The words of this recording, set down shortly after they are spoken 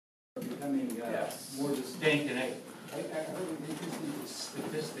becoming Yes. more distinct, and I heard an interesting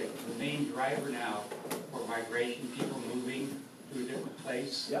statistic. The main driver now for migration, people moving to a different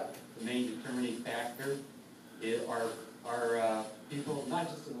place, Yep. the main determining factor are people, not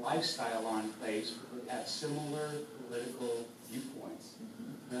just in lifestyle on place, but have similar political viewpoints.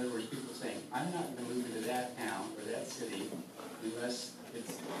 In other words, people saying, I'm not going to move into that town or that city unless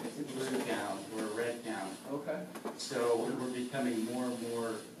it's a blue town or a red town. Okay. So we're becoming more and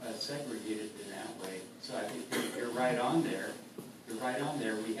more segregated in that way. So I think you're right on there. You're right on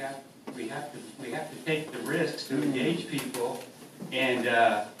there. We have to take the risks to engage people, and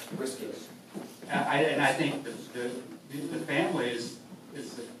Risky. I think the family is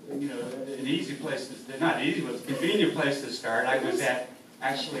an easy place to, not easy, but a convenient place to start. I was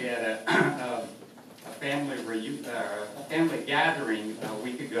actually at a family gathering a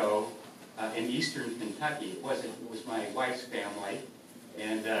week ago in eastern Kentucky. It was my wife's family,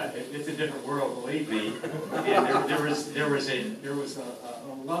 and it's a different world, believe me. And there was a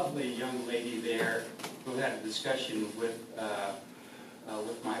lovely young lady there who had a discussion with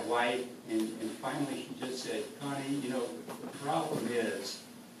my wife, and finally she just said, Connie, the problem is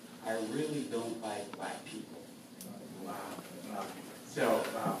I really don't like black people. Wow. So,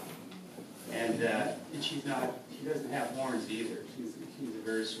 and she doesn't have horns either. She's a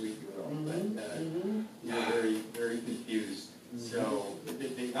very sweet girl, but very, very confused. So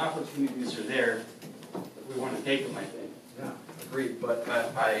the opportunities are there. We want to take them, I think. Yeah, agreed. But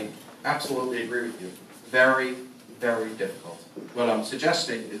I absolutely agree with you. Very, very difficult. What I'm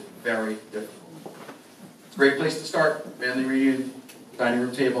suggesting is very difficult. It's a great place to start. Family reunion, dining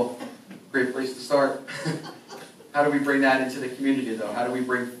room table. Great place to start. How do we bring that into the community, though? How do we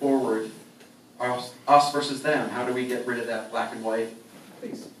bring forward us versus them? How do we get rid of that black and white?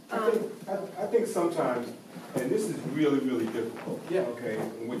 Please. I think sometimes, and this is really, really difficult. Yeah. Okay,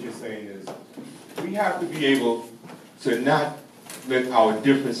 and what you're saying is, we have to be able to not let our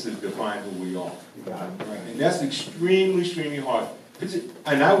differences define who we are. Right? And that's extremely, extremely hard.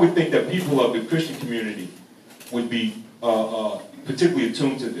 And I would think that people of the Christian community would be particularly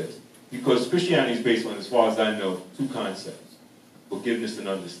attuned to this. Because Christianity is based on, as far as I know, two concepts: forgiveness and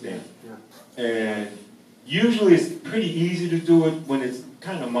understanding. Yeah. And usually it's pretty easy to do it when it's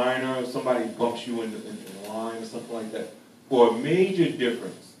kind of minor, or somebody bumps you in the line or something like that. For a major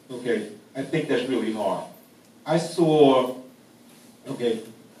difference, okay, I think that's really hard. I saw,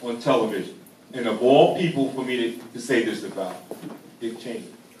 on television, and of all people for me to say this about, Dick Cheney.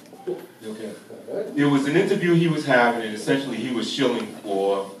 Okay. It was an interview he was having, and essentially he was shilling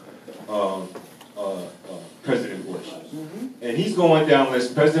for President Bush. And he's going down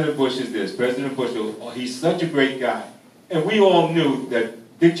list, President Bush is this, President Bush, he's such a great guy. And we all knew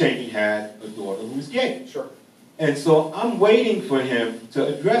that Dick Cheney had a daughter who was gay. Sure. And so I'm waiting for him to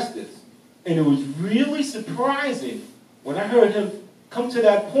address this. And it was really surprising when I heard him come to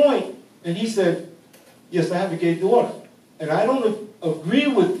that point, and he said, yes, I have a gay daughter. And I don't agree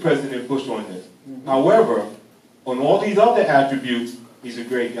with President Bush on this. However, on all these other attributes, he's a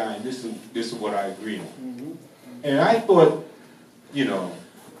great guy, and this is what I agree on. And I thought,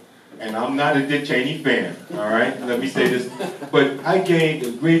 and I'm not a Dick Cheney fan, all right? Let me say this. But I gained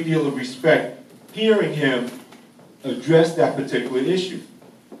a great deal of respect hearing him address that particular issue.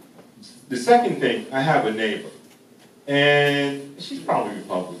 The second thing, I have a neighbor, and she's probably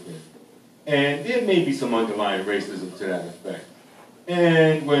Republican. And there may be some underlying racism to that effect.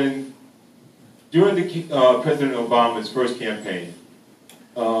 And during President Obama's first campaign,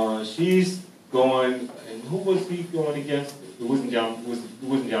 she's going, and who was he going against? It wasn't John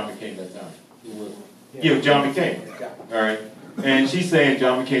McCain that time. It was, John McCain. All right. And she's saying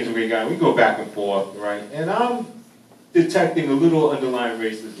John McCain's a great guy. We go back and forth, right? And I'm detecting a little underlying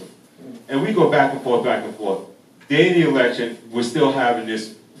racism. And we go back and forth, back and forth. Day of the election, we're still having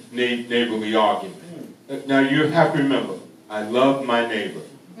this neighborly argument. Now you have to remember, I love my neighbor.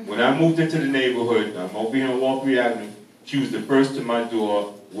 When I moved into the neighborhood, I'm over here on Walkley Avenue, she was the first to my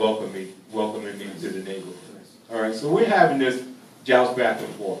door welcoming me to the neighborhood. All right, so we're having this joust back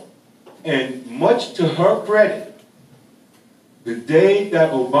and forth. And much to her credit, the day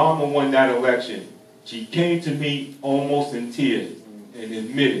that Obama won that election, she came to me almost in tears and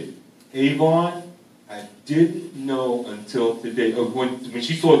admitted, Avon, I didn't know until today, when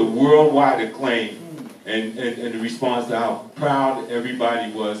she saw the worldwide acclaim and the response to how proud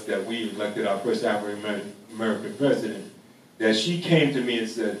everybody was that we elected our first African-American president, that she came to me and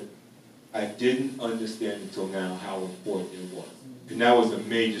said, I didn't understand until now how important it was. And that was a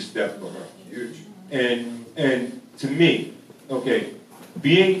major step for her. Huge. And to me,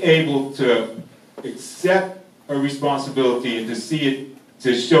 being able to accept her responsibility and to see it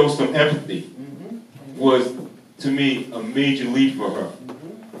to show some empathy was, to me, a major leap for her.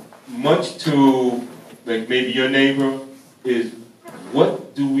 Much to, like maybe your neighbor, is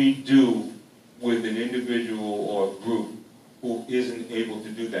what do we do with an individual or group who isn't able to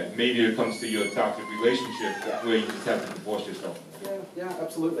do that? Maybe it comes to your toxic relationship where you just have to divorce yourself. Yeah,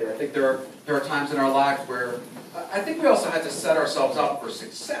 absolutely. I think there are times in our lives where I think we also had to set ourselves up for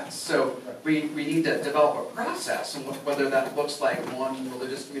success. So we need to develop a process, and whether that looks like one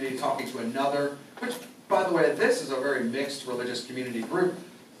religious community talking to another, which, by the way, this is a very mixed religious community group.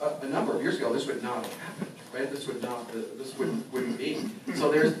 A number of years ago, this would not have happened, right? This wouldn't be.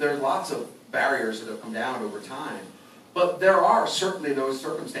 So there's lots of barriers that have come down over time. But there are certainly those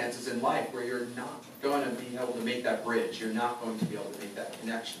circumstances in life where you're not going to be able to make that bridge. You're not going to be able to make that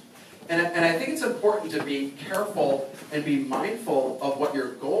connection. And I think it's important to be careful and be mindful of what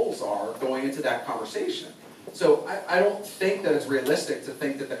your goals are going into that conversation. So I don't think that it's realistic to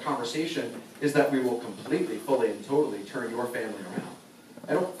think that the conversation is that we will completely, fully, and totally turn your family around.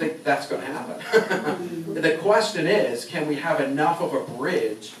 I don't think that's going to happen. The question is, can we have enough of a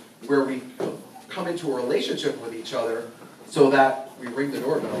bridge where we come into a relationship with each other so that we ring the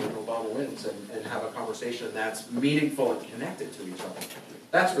doorbell when Obama wins and have a conversation that's meaningful and connected to each other?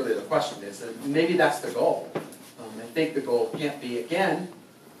 That's really the question is, and maybe that's the goal. I think the goal can't be, again,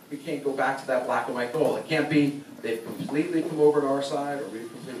 we can't go back to that black and white goal. It can't be they've completely come over to our side or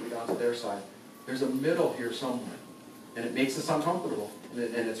we've completely gone to their side. There's a middle here somewhere, and it makes us uncomfortable,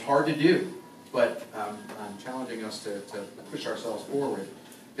 and it's hard to do, but I'm challenging us to push ourselves forward.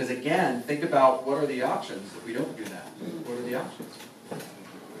 Because again, think about what are the options if we don't do that? What are the options?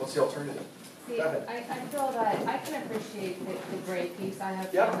 What's the alternative? See, I feel that I can appreciate the great piece. I have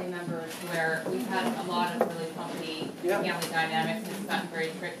family members where we've had a lot of really funky family dynamics, and it's gotten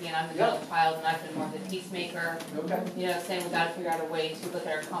very tricky, and I'm the middle child, and I've been more of the peacemaker. You know, saying we've got to figure out a way to look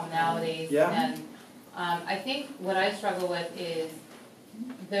at our commonalities. And I think what I struggle with is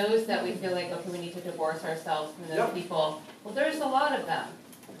those that we feel like, okay, we need to divorce ourselves from those people. Well, there's a lot of them.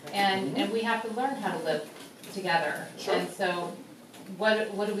 And we have to learn how to live together. And so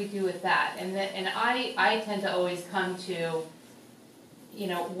what do we do with that? And I tend to always come to, you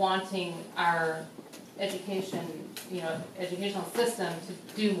know, wanting our educational system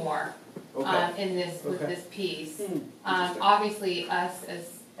to do more in this with this piece. Obviously, us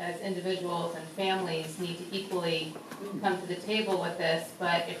as individuals and families need to equally come to the table with this.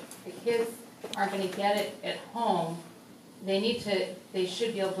 But if the kids aren't going to get it at home, they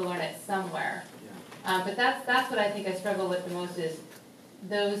should be able to learn it somewhere. But that's what I think I struggle with the most is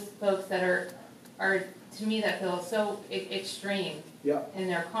those folks that are to me that feel so extreme in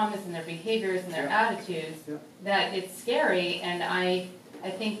their comments and their behaviors and their attitudes that it's scary. And I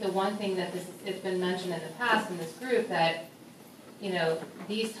think the one thing that it's been mentioned in the past in this group that, you know,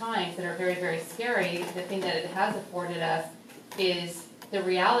 these times that are very, very scary, the thing that it has afforded us is the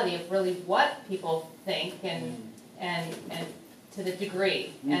reality of really what people think and to the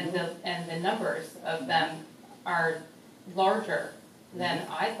degree, and the numbers of them are larger than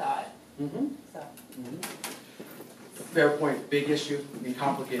I thought. So. Fair point. Big issue, a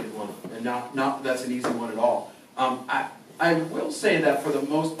complicated one, and not that's an easy one at all. I will say that for the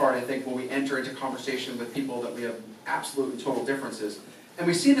most part, I think when we enter into conversation with people that we have absolute and total differences, and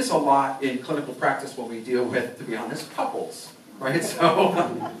we see this a lot in clinical practice when we deal with, to be honest, couples, right?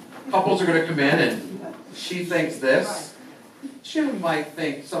 So couples are going to come in and she thinks this, Jim might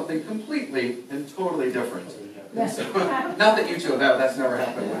think something completely and totally different. So, not that you two have, that's never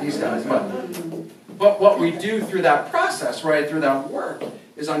happened with these guys, but what we do through that process, right, through that work,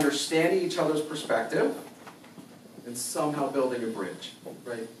 is understanding each other's perspective and somehow building a bridge,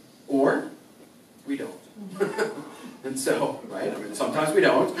 right? Or we don't. And so, right, I mean, sometimes we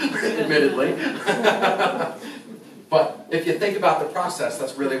don't, admittedly. But if you think about the process,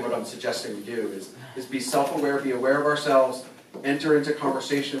 that's really what I'm suggesting we do, is be self-aware, be aware of ourselves, enter into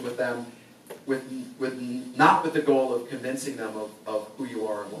conversation with them, not with the goal of convincing them of who you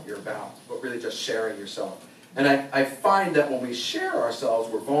are and what you're about, but really just sharing yourself. And I find that when we share ourselves,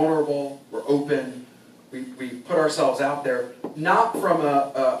 we're vulnerable, we're open, we put ourselves out there, not from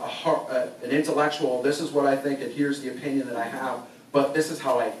an intellectual, this is what I think and here's the opinion that I have, but this is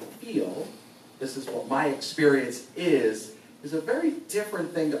how I feel, this is what my experience is a very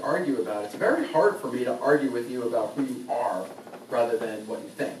different thing to argue about. It's very hard for me to argue with you about who you are rather than what you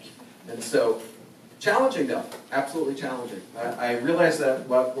think. And so, challenging though, absolutely challenging. I realize that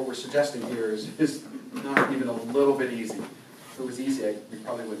what we're suggesting here is not even a little bit easy. If it was easy, we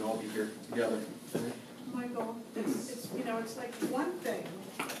probably wouldn't all be here together. Michael, it's like one thing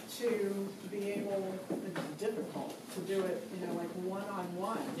to be able, it's difficult to do it, you know, like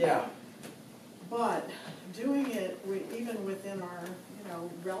one-on-one. Yeah. But doing it even within our, you know,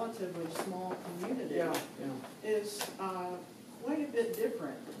 relatively small community is quite a bit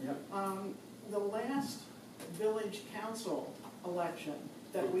different. Yep. The last village council election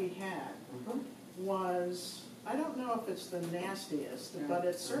that we had was, I don't know if it's the nastiest, but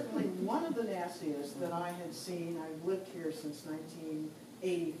it's certainly one of the nastiest that I had seen. I've lived here since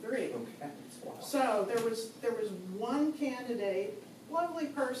 1983. Okay. So there was one candidate, lovely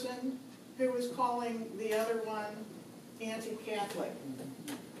person, who was calling the other one anti-Catholic.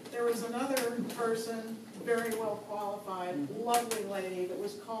 There was another person, very well qualified, lovely lady, that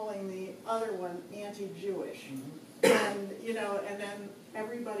was calling the other one anti-Jewish. And, you know, and then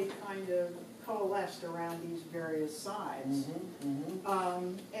everybody kind of coalesced around these various sides.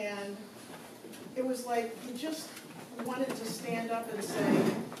 And it was like you just wanted to stand up and say,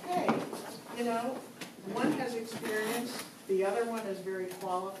 hey, you know, one has experience, the other one is very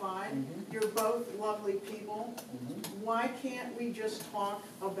qualified, you're both lovely people. Why can't we just talk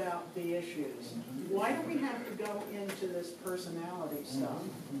about the issues? Why do we have to go into this personality stuff?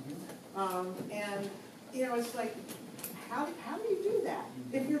 And, you know, it's like, how do you do that?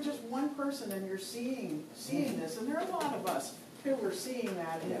 If you're just one person and you're seeing this, and there are a lot of us who were seeing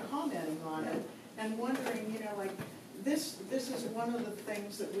that and commenting on it, and wondering, you know, like, this is one of the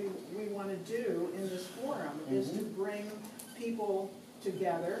things that we want to do in this forum, is to bring people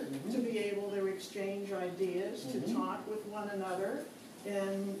together, to be able to exchange ideas, to talk with one another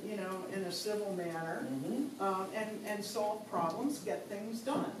in, you know, in a civil manner, and solve problems, get things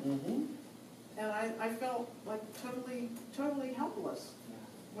done. And I felt like totally helpless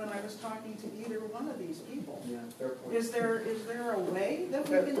when I was talking to either one of these people. Yeah, fair point. Is there a way that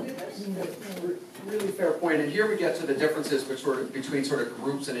we can do this? Really fair point. And here we get to the differences between sort of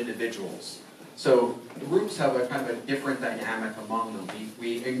groups and individuals. So groups have a kind of a different dynamic among them.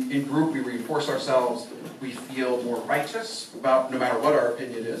 In group, we reinforce ourselves. We feel more righteous about no matter what our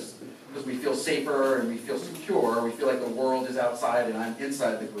opinion is, because we feel safer and we feel secure. We feel like the world is outside and I'm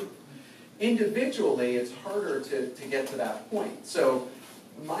inside the group. Individually, it's harder to get to that point. So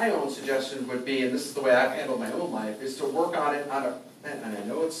my own suggestion would be, and this is the way I've handled my own life, is to work on it on and I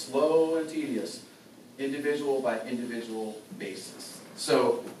know it's slow and tedious, individual by individual basis.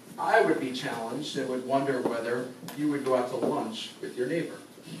 So I would be challenged and would wonder whether you would go out to lunch with your neighbor.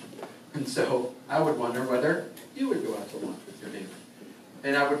 And so I would wonder whether you would go out to lunch with your neighbor.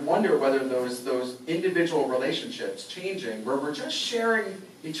 And I would wonder whether those individual relationships changing, where we're just sharing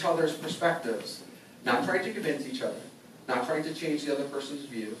each other's perspectives, not trying to convince each other, not trying to change the other person's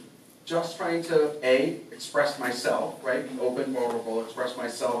view, just trying to, A, express myself, right, be open, vulnerable, express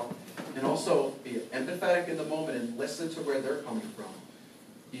myself, and also be empathetic in the moment and listen to where they're coming from.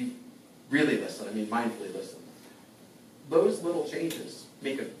 You really listen, I mean mindfully listen. Those little changes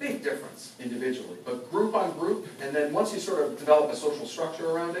make a big difference individually, but group on group, and then once you sort of develop a social structure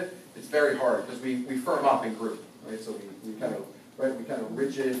around it, it's very hard because we firm up in group, right? So we kind of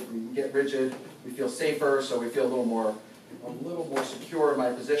rigid, we get rigid, we feel safer, so we feel a little more secure in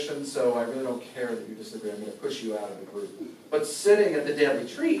my position, so I really don't care that you disagree, I'm going to push you out of the group. But sitting at the daily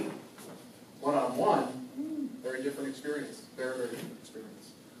tree, one-on-one, very different experience, very, very different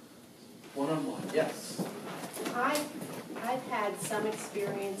experience. One-on-one, yes. I've had some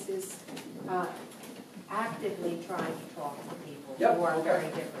experiences actively trying to talk to people who are very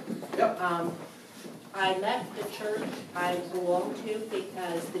different. Yep. I left the church I belonged to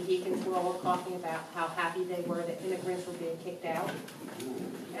because the deacons were all talking about how happy they were that immigrants were being kicked out.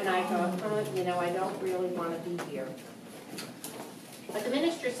 And I thought, you know, I don't really want to be here. But the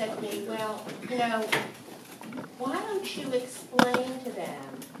minister said to me, well, you know, why don't you explain to them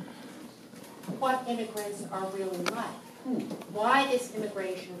what immigrants are really like? Why this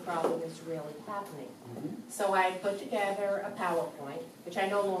immigration problem is really happening. So I put together a PowerPoint, which I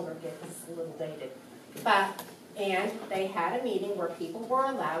no longer get because it's a little dated. And they had a meeting where people were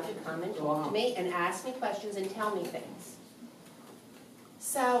allowed to come and talk to me and ask me questions and tell me things.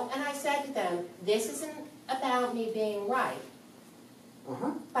 So, and I said to them, this isn't about me being right,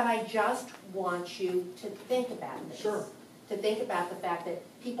 but I just want you to think about this. Sure. To think about the fact that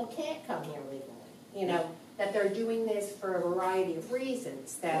people can't come here legally, you know, that they're doing this for a variety of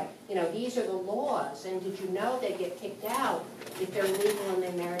reasons, that, you know, these are the laws, and did you know they get kicked out if they're legal and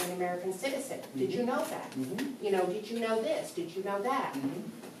they marry an American citizen? Did you know that? You know, did you know this? Did you know that?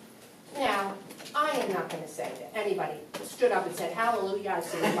 Now, I am not going to say that anybody stood up and said, hallelujah, I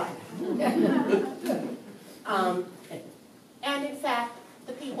see life. And in fact,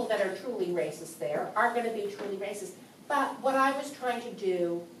 the people that are truly racist there are going to be truly racist. But what I was trying to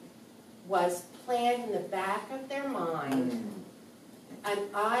do was plant in the back of their mind an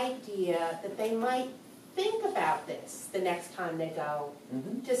idea that they might think about this the next time they go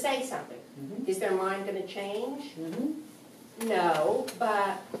to say something. Is their mind going to change? No,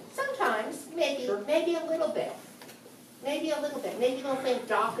 but sometimes, maybe a little bit. Maybe a little bit. Maybe they'll think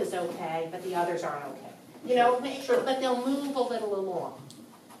Doc is okay, but the others aren't okay. You know, but they'll move a little along.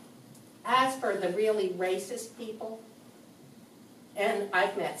 As for the really racist people, and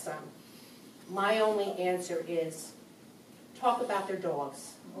I've met some, my only answer is talk about their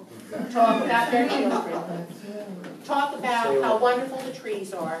dogs. Talk about their children. Talk about how wonderful the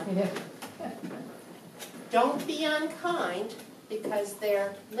trees are. Don't be unkind because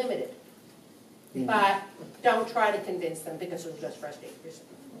they're limited. But don't try to convince them because it'll just frustrate yourself.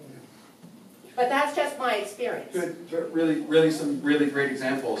 But that's just my experience. Good, really some really great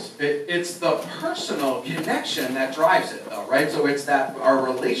examples. It's the personal connection that drives it, though, right? So it's that our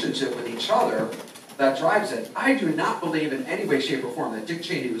relationship with each other that drives it. I do not believe in any way, shape, or form that Dick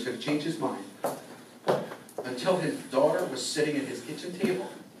Cheney was going to change his mind until his daughter was sitting at his kitchen table.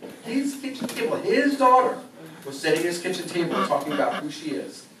 His kitchen table, his daughter was sitting at his kitchen table talking about who she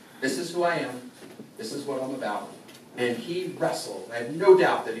is. This is who I am. This is what I'm about. And he wrestled. I have no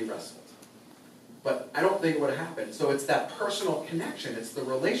doubt that he wrestled. But I don't think it would have happened. So it's that personal connection. It's the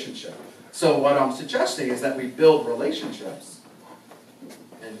relationship. So what I'm suggesting is that we build relationships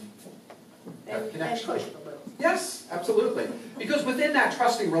and have connection. And push it a little. Yes, absolutely. Because within that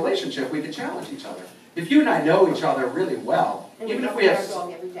trusting relationship, we can challenge each other. If you and I know each other really well, And even if we we our have...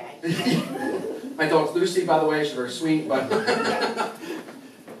 dog every day. My dog's Lucy, by the way. She's very sweet, but...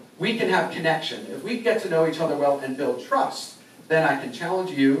 We can have connection. If we get to know each other well and build trust, then I can challenge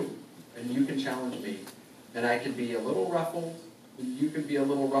you, and you can challenge me. And I can be a little ruffled, and you can be a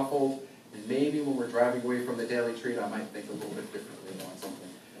little ruffled, and maybe when we're driving away from the daily treat, I might think a little bit differently about something.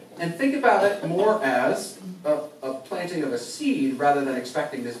 And think about it more as a planting of a seed rather than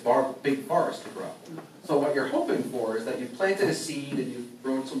expecting this big forest to grow. So what you're hoping for is that you've planted a seed and you've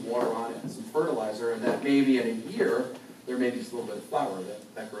thrown some water on it and some fertilizer, and that maybe in a year, there may be just a little bit of flower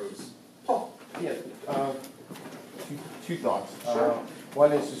that grows. Paul? Yeah, two thoughts. Sure.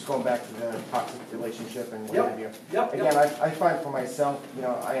 One is just going back to the toxic relationship and what have you. Yep. Again, I find for myself,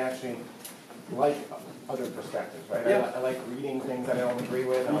 I actually like other perspectives, right? Yeah. I like reading things that I don't agree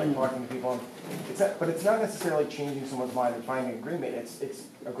with. I like talking to people. But it's not necessarily changing someone's mind and finding agreement. It's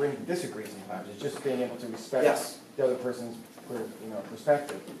agreeing to disagree sometimes. It's just being able to respect the other person's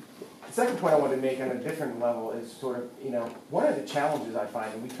perspective. The second point I want to make on a different level is sort of, one of the challenges I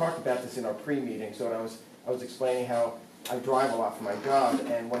find, and we talked about this in our pre-meeting, so I was explaining how I drive a lot for my job,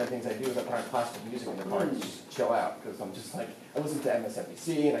 and one of the things I do is I put on classical music in the car to just chill out, because I'm just like, I listen to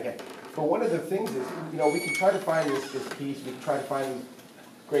MSNBC, but one of the things is, we can try to find this peace, we can try to find these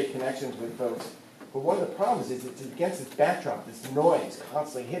great connections with folks, but one of the problems is it's against this backdrop, this noise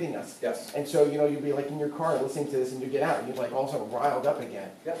constantly hitting us. Yes. And so, you'll be like in your car listening to this and you get out and you're like all of a sudden riled up again.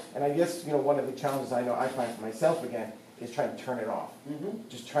 Yep. And I guess, one of the challenges I know I find for myself again is trying to turn it off.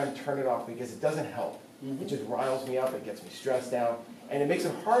 Just trying to turn it off because it doesn't help. It just riles me up, it gets me stressed out, and it makes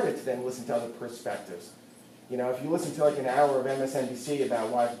it harder to then listen to other perspectives. If you listen to like an hour of MSNBC about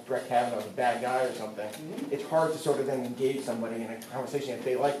why Brett Kavanaugh's a bad guy or something, it's hard to sort of then engage somebody in a conversation if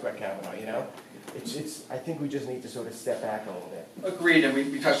they like Brett Kavanaugh, I think we just need to sort of step back a little bit. Agreed, and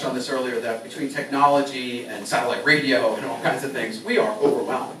we touched on this earlier, that between technology and satellite radio and all kinds of things, we are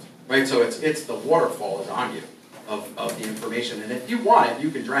overwhelmed, right? So it's the waterfall is on you of the information, and if you want it,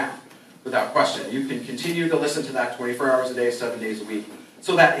 you can drown, without question. You can continue to listen to that 24 hours a day, 7 days a week.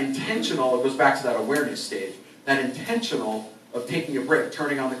 So that intentional, it goes back to that awareness stage, that intentional of taking a break,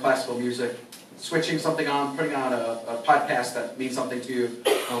 turning on the classical music, switching something on, putting on a podcast that means something to you,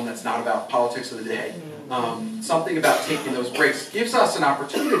 that's not about politics of the day. Something about taking those breaks gives us an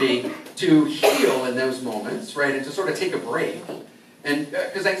opportunity to heal in those moments, right, and to sort of take a break. And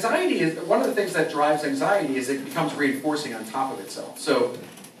because anxiety is, one of the things that drives anxiety is it becomes reinforcing on top of itself. So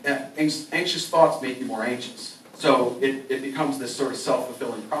anxious thoughts make you more anxious. So it becomes this sort of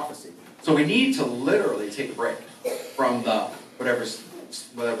self-fulfilling prophecy. So we need to literally take a break from the whatever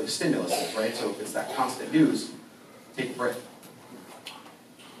the stimulus is, right? So if it's that constant news, take a break.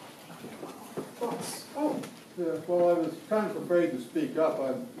 Yeah, well, I was kind of afraid to speak up.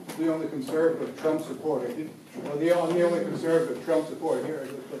 I'm the only conservative Trump supporter. I'm the only conservative Trump supporter here.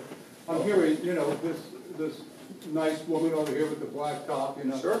 But I'm hearing, this nice woman over here with the black top,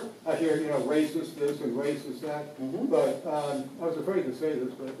 Sure. I hear, racist this and racist that. But I was afraid to say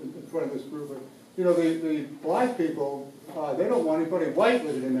this, but in front of this group. But, the black people, they don't want anybody white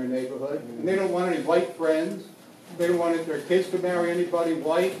living in their neighborhood, and they don't want any white friends. They don't want their kids to marry anybody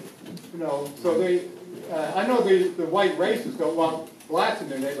white. You know, so they, I know the white racists don't want blacks in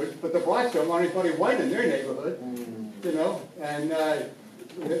their neighborhood, but the blacks don't want anybody white in their neighborhood, you know, and they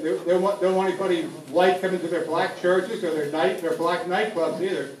don't want anybody white coming to their black churches or their black nightclubs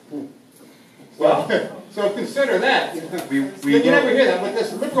either. Well, So consider that. You know. we You never hear that, but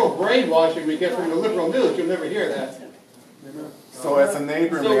this liberal brainwashing we get from the liberal news, you'll never hear that. So as a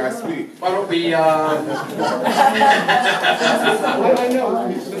neighbor, may I speak? why don't we, I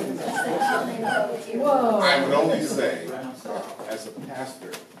know. I would only say, as a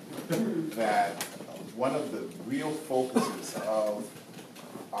pastor, that one of the real focuses of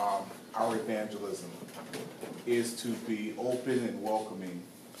our evangelism is to be open and welcoming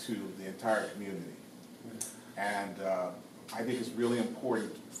to the entire community. And I think it's really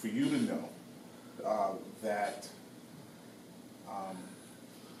important for you to know that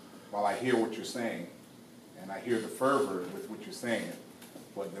while I hear what you're saying, and I hear the fervor with what you're saying,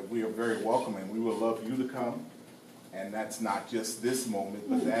 but that we are very welcoming. We would love you to come, and that's not just this moment,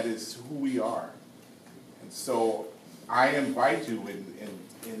 but that is who we are. And so I invite you in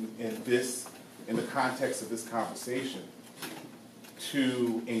the context of this conversation,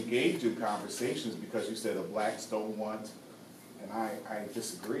 to engage in conversations, because you said the blacks don't want, and I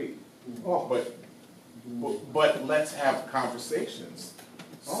disagree. But let's have conversations.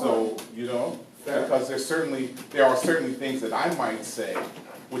 So, you know, because there are certainly things that I might say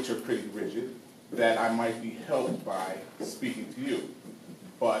which are pretty rigid that I might be helped by speaking to you.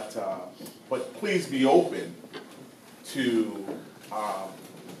 But please be open to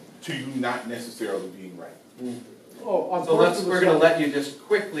you not necessarily being right. Oh, so we're going to let you just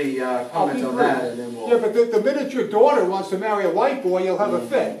quickly comment on that, and then we'll. Yeah, but the minute your daughter wants to marry a white boy, you'll have a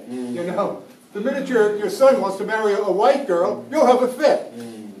fit. You know, the minute your son wants to marry a white girl, you'll have a fit.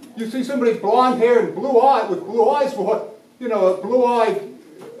 You see somebody blonde hair and blue eye with blue eyes, you know, a blue-eyed,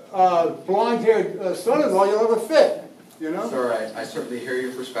 blonde-haired son-in-law, you'll have a fit. You know. Sir, I certainly hear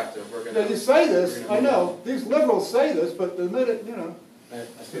your perspective. We're going to. Yeah, you say this, I know. These liberals say this, but the minute, you know. I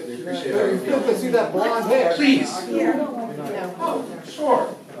certainly appreciate You it. still can see that blonde hair. Please. No.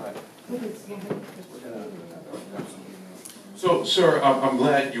 Sure. So, sir, I'm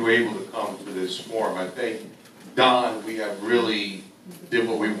glad you were able to come to this forum. I think, Don, we have really did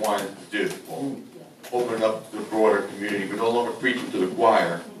what we wanted to do. Open up the broader community. We're no longer preaching to the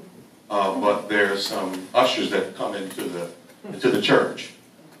choir, but there's some ushers that come into the church.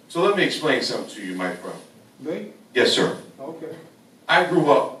 So let me explain something to you, my friend. Me? Yes, sir. Okay. I grew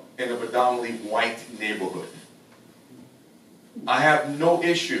up in a predominantly white neighborhood. I have no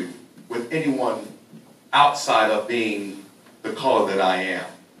issue with anyone outside of being the color that I am,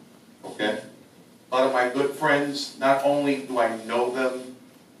 okay? A lot of my good friends, not only do I know them,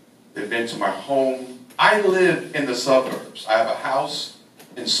 they've been to my home. I live in the suburbs. I have a house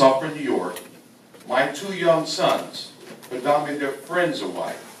in Suffolk, New York. My 2 young sons, predominantly their friends are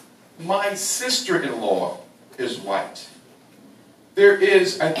white. My sister-in-law is white.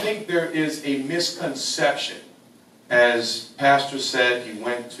 I think there is a misconception. As Pastor said, he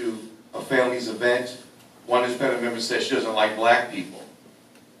went to a family's event. One of his family members said she doesn't like black people.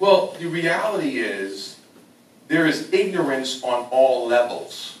 Well, the reality is there is ignorance on all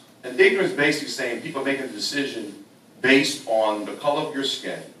levels. And ignorance is basically saying people making a decision based on the color of your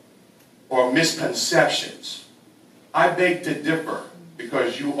skin or misconceptions. I beg to differ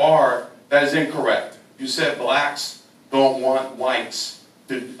because that is incorrect. You said blacks don't want whites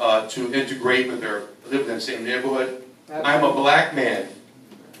to integrate live in the same neighborhood. I'm a black man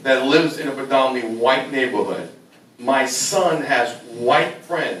that lives in a predominantly white neighborhood. My son has white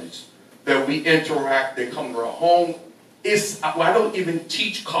friends that we interact, they come to our home. I don't even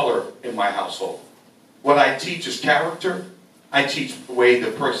teach color in my household. What I teach is character. I teach the way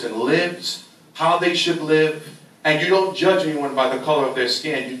the person lives, how they should live, and you don't judge anyone by the color of their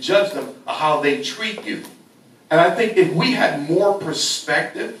skin. You judge them on how they treat you. And I think if we had more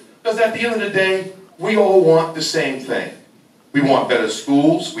perspective, because at the end of the day, we all want the same thing. We want better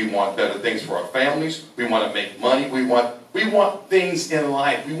schools, we want better things for our families, we want to make money, we want things in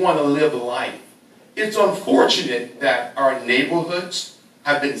life, we want to live life. It's unfortunate that our neighborhoods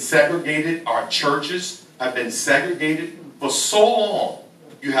have been segregated, our churches have been segregated for so long.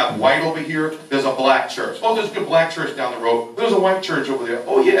 You have white over here, there's a black church. Oh, there's a good black church down the road, there's a white church over there.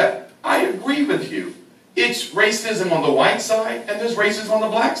 Oh yeah, I agree with you. It's racism on the white side and there's racism on the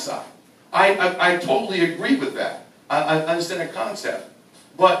black side. I totally agree with that. I understand the concept.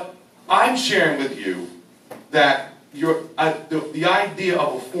 But I'm sharing with you that the idea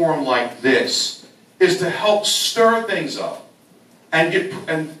of a forum like this is to help stir things up and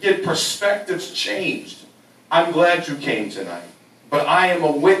get perspectives changed. I'm glad you came tonight. But I am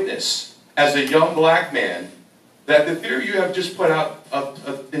a witness, as a young black man, that the theory you have just put out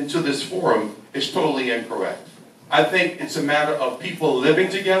into this forum is totally incorrect. I think it's a matter of people living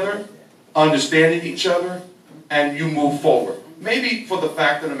together, understanding each other, and you move forward. Maybe for the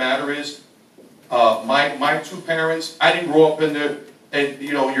fact of the matter is, my two parents, I didn't grow up in the,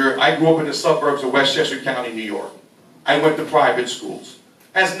 I grew up in the suburbs of Westchester County, New York. I went to private schools.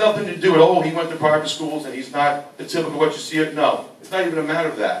 Has nothing to do with, oh, he went to private schools and he's not the typical what you see it. No, it's not even a matter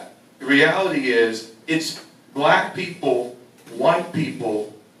of that. The reality is, it's black people, white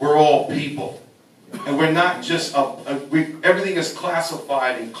people, we're all people. And we're not just, everything is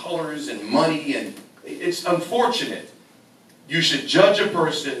classified in colors and money, and it's unfortunate. You should judge a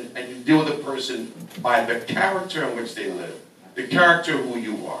person and you deal with a person by the character in which they live, the character of who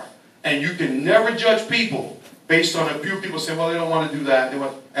you are. And you can never judge people based on a few people saying, well, they don't want to do that.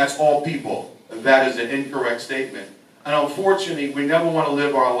 That's all people. That is an incorrect statement. And unfortunately, we never want to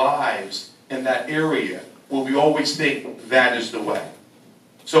live our lives in that area where we always think that is the way.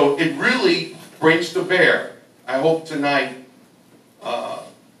 So it really brings to bear. I hope tonight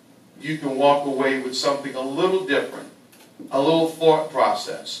you can walk away with something a little different, a little thought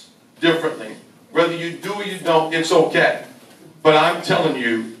process, differently. Whether you do or you don't, it's okay. But I'm telling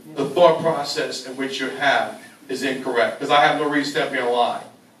you, the thought process in which you have is incorrect, because I have no reason to step in a lie.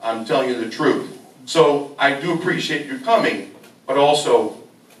 I'm telling you the truth. So I do appreciate you coming, but also,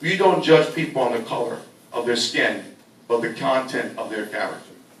 you don't judge people on the color of their skin, but the content of their character.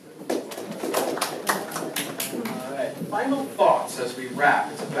 All right, final thoughts as we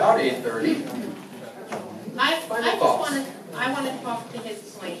wrap. It's about 8:30. I want to talk to his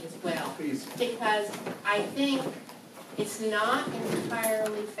point as well. Please. Because I think it's not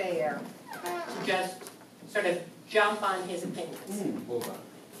entirely fair to just sort of jump on his opinions.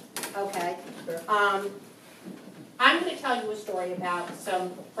 Okay? I'm going to tell you a story about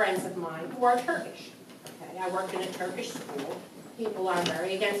some friends of mine who are Turkish. Okay? I worked in a Turkish school. People are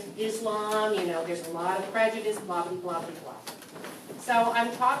very against Islam, there's a lot of prejudice, blah, blah, blah, blah, blah. So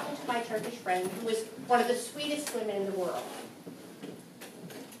I'm talking to my Turkish friend who is one of the sweetest women in the world.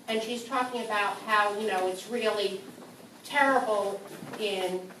 And she's talking about how, it's really terrible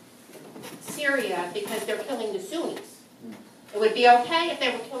in Syria because they're killing the Sunnis. It would be okay if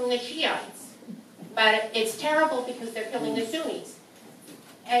they were killing the Shiites, but it's terrible because they're killing the Sunnis.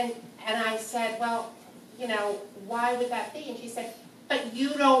 And I said, well, why would that be? And she said, but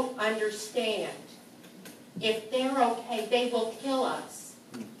you don't understand. If they're okay, they will kill us.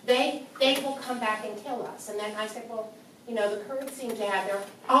 They will come back and kill us. And then I said, well, the Kurds seem to have their,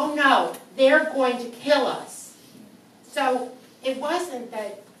 oh no, they're going to kill us. So it wasn't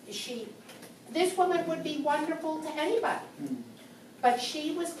that this woman would be wonderful to anybody. But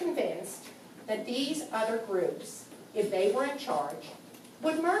she was convinced that these other groups, if they were in charge,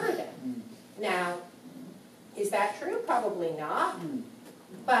 would murder them. Now, is that true? Probably not.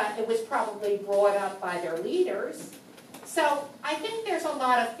 But it was probably brought up by their leaders. So I think there's a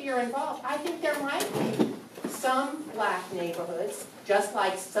lot of fear involved. I think there might be some black neighborhoods, just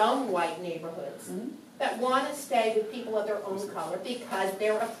like some white neighborhoods, that want to stay with people of their own color because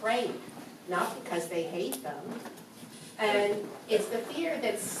they're afraid, not because they hate them. And it's the fear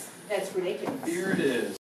that's ridiculous. Here it is.